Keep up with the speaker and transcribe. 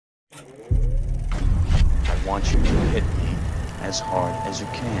I want you to hit me as hard as you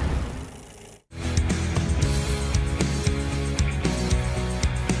can.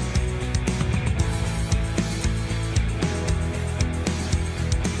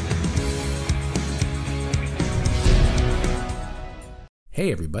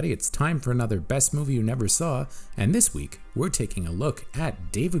 Hey everybody, it's time for another Best Movie You Never Saw, and this week we're taking a look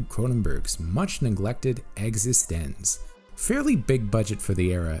at David Cronenberg's much neglected eXistenZ. Fairly big budget for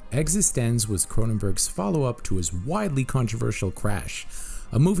the era, eXistenZ was Cronenberg's follow-up to his widely controversial Crash,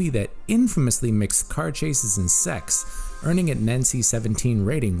 a movie that infamously mixed car chases and sex, earning it an NC-17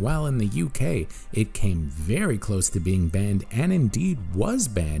 rating, while in the UK it came very close to being banned and indeed was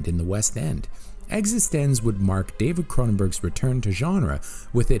banned in the West End. eXistenZ would mark David Cronenberg's return to genre,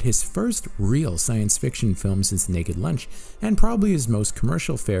 with it his first real science fiction film since Naked Lunch, and probably his most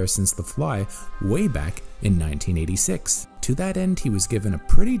commercial fare since The Fly way back in 1986. To that end, he was given a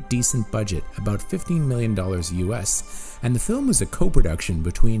pretty decent budget, about $15 million US, and the film was a co-production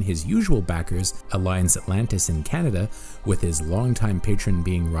between his usual backers, Alliance Atlantis in Canada, with his longtime patron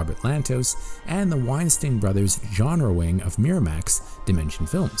being Robert Lantos, and the Weinstein brothers' genre wing of Miramax, Dimension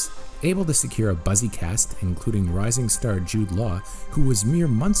Films. Able to secure a buzzy cast, including rising star Jude Law, who was mere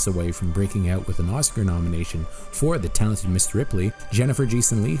months away from breaking out with an Oscar nomination for The Talented Mr. Ripley, Jennifer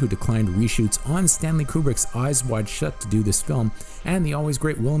Jason Leigh, who declined reshoots on Stanley Kubrick's Eyes Wide Shut to do this film, and the always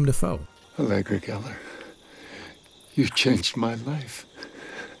great Willem Dafoe. Allegra Geller, you've changed my life.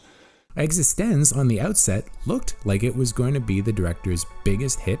 eXistenZ on the outset looked like it was going to be the director's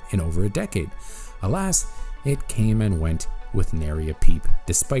biggest hit in over a decade. Alas, it came and went with nary a peep,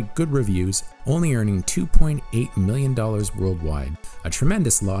 despite good reviews, only earning $2.8 million worldwide. A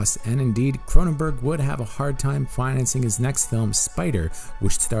tremendous loss, and indeed, Cronenberg would have a hard time financing his next film, Spider,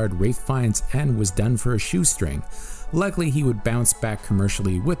 which starred Ralph Fiennes and was done for a shoestring. Luckily, he would bounce back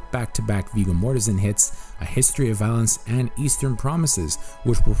commercially with back-to-back Viggo Mortensen hits, A History of Violence, and Eastern Promises,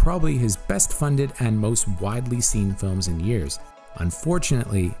 which were probably his best funded and most widely seen films in years.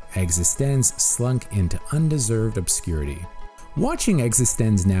 Unfortunately, eXistenZ slunk into undeserved obscurity. Watching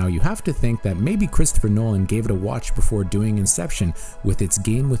eXistenZ now, you have to think that maybe Christopher Nolan gave it a watch before doing Inception, with its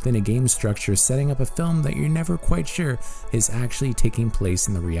game-within-a-game structure setting up a film that you're never quite sure is actually taking place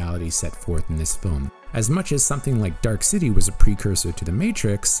in the reality set forth in this film. As much as something like Dark City was a precursor to The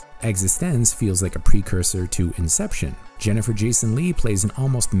Matrix, eXistenZ feels like a precursor to Inception. Jennifer Jason Leigh plays an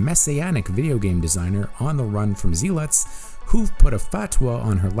almost messianic video game designer on the run from zealots who've put a fatwa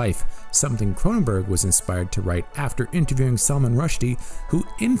on her life, something Cronenberg was inspired to write after interviewing Salman Rushdie, who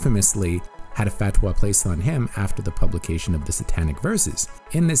infamously had a fatwa placed on him after the publication of the Satanic Verses.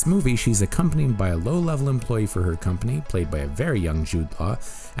 In this movie, she's accompanied by a low-level employee for her company, played by a very young Jude Law,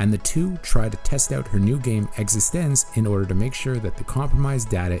 and the two try to test out her new game eXistenZ in order to make sure that the compromised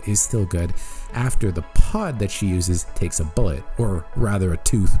data is still good after the pod that she uses takes a bullet, or rather a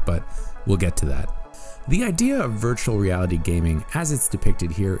tooth, but we'll get to that. The idea of virtual reality gaming, as it's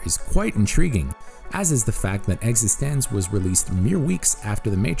depicted here, is quite intriguing, as is the fact that eXistenZ was released mere weeks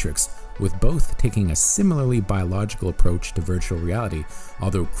after The Matrix, with both taking a similarly biological approach to virtual reality,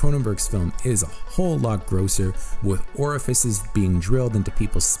 although Cronenberg's film is a whole lot grosser, with orifices being drilled into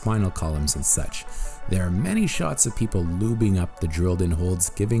people's spinal columns and such. There are many shots of people lubing up the drilled-in holes,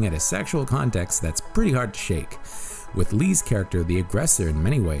 giving it a sexual context that's pretty hard to shake, with Lee's character the aggressor in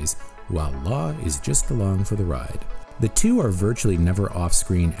many ways, while Law is just along for the ride. The two are virtually never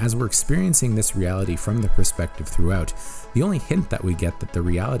off-screen, as we're experiencing this reality from their perspective throughout. The only hint that we get that the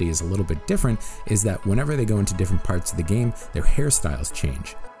reality is a little bit different is that whenever they go into different parts of the game, their hairstyles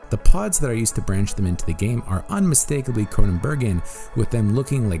change. The pods that are used to branch them into the game are unmistakably Cronenbergian, with them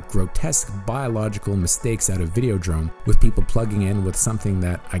looking like grotesque biological mistakes out of Videodrome, with people plugging in with something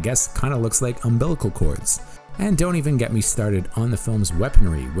that I guess kinda looks like umbilical cords. And don't even get me started on the film's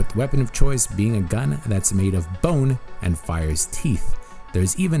weaponry, with the weapon of choice being a gun that's made of bone and fires teeth.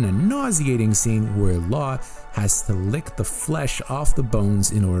 There's even a nauseating scene where Law has to lick the flesh off the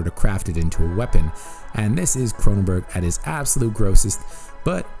bones in order to craft it into a weapon, and this is Cronenberg at his absolute grossest,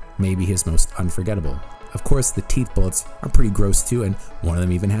 but maybe his most unforgettable. Of course, the teeth bullets are pretty gross too, and one of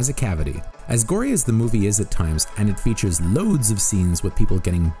them even has a cavity. As gory as the movie is at times, and it features loads of scenes with people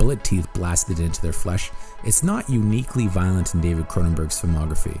getting bullet teeth blasted into their flesh, it's not uniquely violent in David Cronenberg's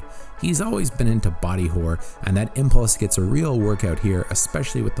filmography. He's always been into body horror, and that impulse gets a real workout here,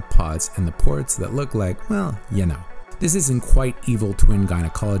 especially with the pods and the ports that look like, well, you know. This isn't quite evil twin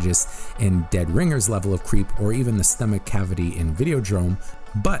gynecologists in Dead Ringer's level of creep or even the stomach cavity in Videodrome,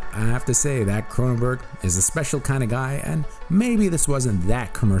 but I have to say that Cronenberg is a special kind of guy, and maybe this wasn't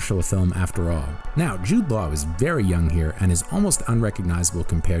that commercial a film after all. Now, Jude Law is very young here and is almost unrecognizable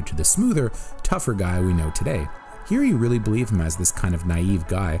compared to the smoother, tougher guy we know today. Here you really believe him as this kind of naive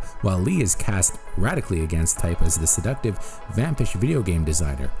guy, while Leigh is cast radically against type as the seductive, vampish video game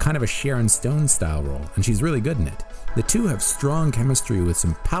designer, kind of a Sharon Stone style role, and she's really good in it. The two have strong chemistry with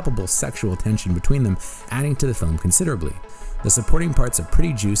some palpable sexual tension between them, adding to the film considerably. The supporting parts are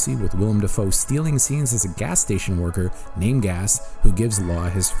pretty juicy, with Willem Dafoe stealing scenes as a gas station worker named Gas who gives Law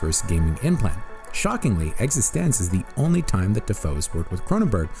his first gaming implant. Shockingly, eXistenZ is the only time that Dafoe has worked with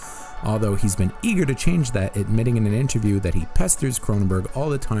Cronenberg, although he's been eager to change that, admitting in an interview that he pesters Cronenberg all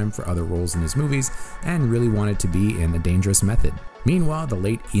the time for other roles in his movies and really wanted to be in A Dangerous Method. Meanwhile, the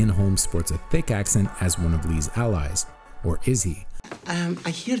late Ian Holmes sports a thick accent as one of Leigh's allies. Or is he? I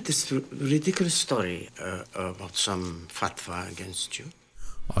hear this ridiculous story about some fatwa against you.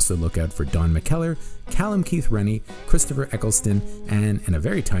 Also look out for Don McKellar, Callum Keith Rennie, Christopher Eccleston, and, in a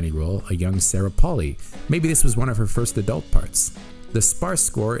very tiny role, a young Sarah Polley. Maybe this was one of her first adult parts. The sparse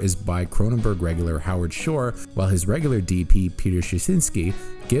score is by Cronenberg regular Howard Shore, while his regular DP Peter Szczynski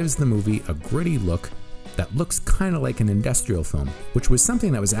gives the movie a gritty look that looks kind of like an industrial film, which was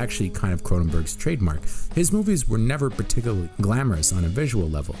something that was actually kind of Cronenberg's trademark. His movies were never particularly glamorous on a visual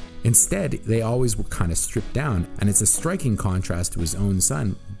level. Instead, they always were kind of stripped down, and it's a striking contrast to his own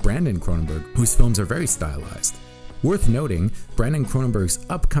son, Brandon Cronenberg, whose films are very stylized. Worth noting, Brandon Cronenberg's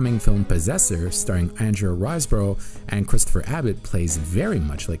upcoming film Possessor, starring Andrea Riseborough and Christopher Abbott, plays very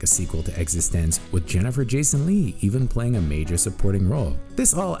much like a sequel to eXistenZ, with Jennifer Jason Leigh even playing a major supporting role.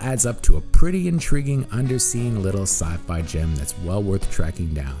 This all adds up to a pretty intriguing, underseen little sci-fi gem that's well worth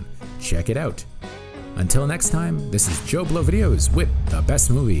tracking down. Check it out. Until next time, this is JOBLO Videos with the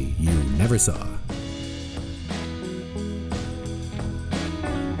best movie you never saw.